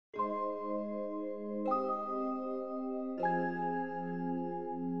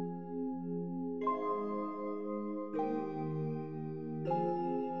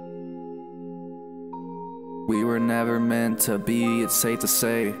were never meant to be, it's safe to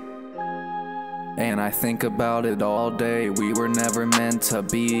say. And I think about it all day. We were never meant to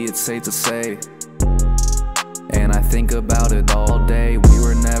be, it's safe to say. And I think about it all day. We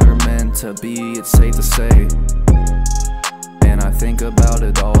were never meant to be, it's safe to say. And I think about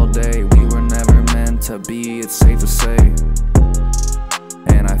it all day. We were never meant to be, it's safe to say.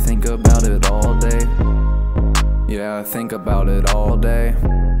 And I think about it all day. Yeah, I think about it all day.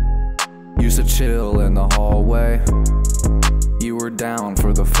 Used to chill in the hallway. You were down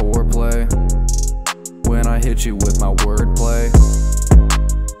for the foreplay when I hit you with my wordplay.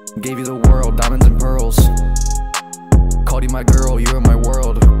 Gave you the world, diamonds and pearls. Called you my girl, you were my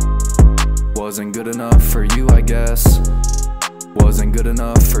world. Wasn't good enough for you, I guess. Wasn't good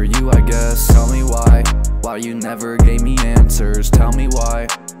enough for you, I guess. Tell me why you never gave me answers. Tell me why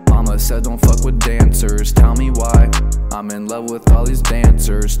mama said don't fuck with dancers. Tell me why I'm in love with all these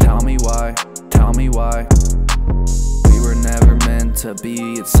dancers. Tell me why, tell me why. We were never meant to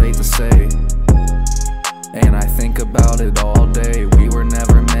be, it's safe to say. And I think about it all day. We were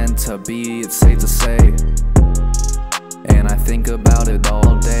never meant to be, it's safe to say. And I think about it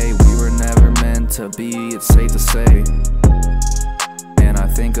all day. We were never meant to be, it's safe to say. And I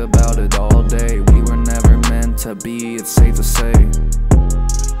think about it all day. We were never meant to be, it's safe to say.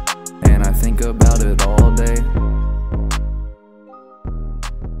 And I think about it all day.